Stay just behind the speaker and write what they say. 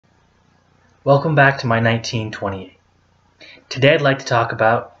Welcome back to my 1928. Today I'd like to talk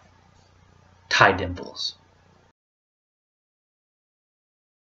about tie dimples.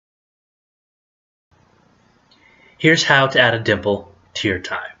 Here's how to add a dimple to your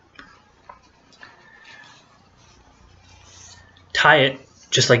tie. Tie it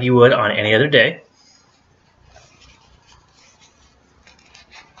just like you would on any other day.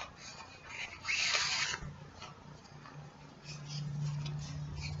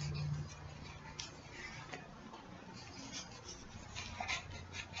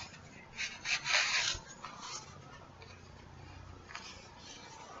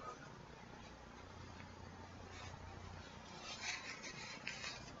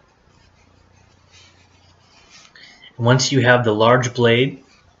 Once you have the large blade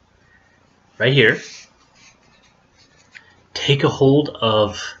right here, take a hold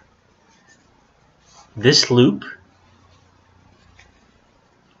of this loop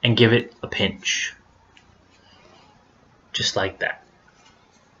and give it a pinch, just like that.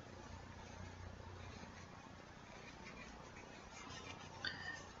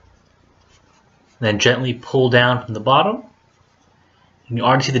 Then gently pull down from the bottom, and you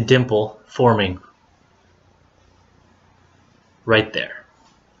already see the dimple forming right there.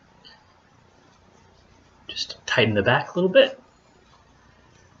 Just tighten the back a little bit,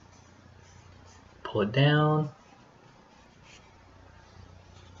 pull it down,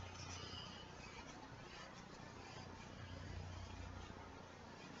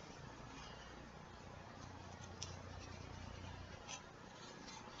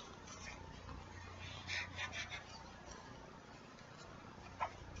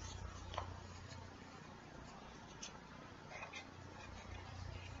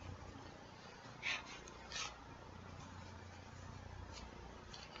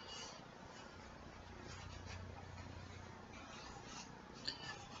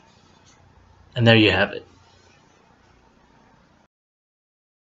 and there you have it.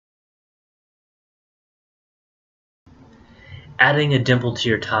 Adding a dimple to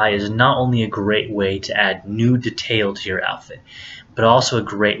your tie is not only a great way to add new detail to your outfit, but also a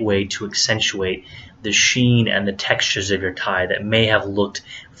great way to accentuate the sheen and the textures of your tie that may have looked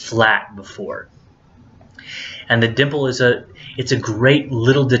flat before. And the dimple is a great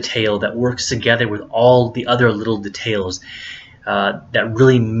little detail that works together with all the other little details that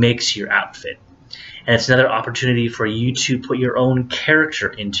really makes your outfit. And it's another opportunity for you to put your own character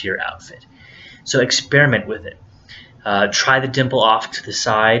into your outfit. So experiment with it. Try the dimple off to the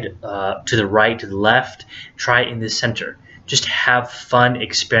side, to the right, to the left. Try it in the center. Just have fun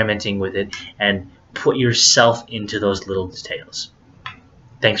experimenting with it and put yourself into those little details.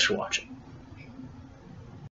 Thanks for watching.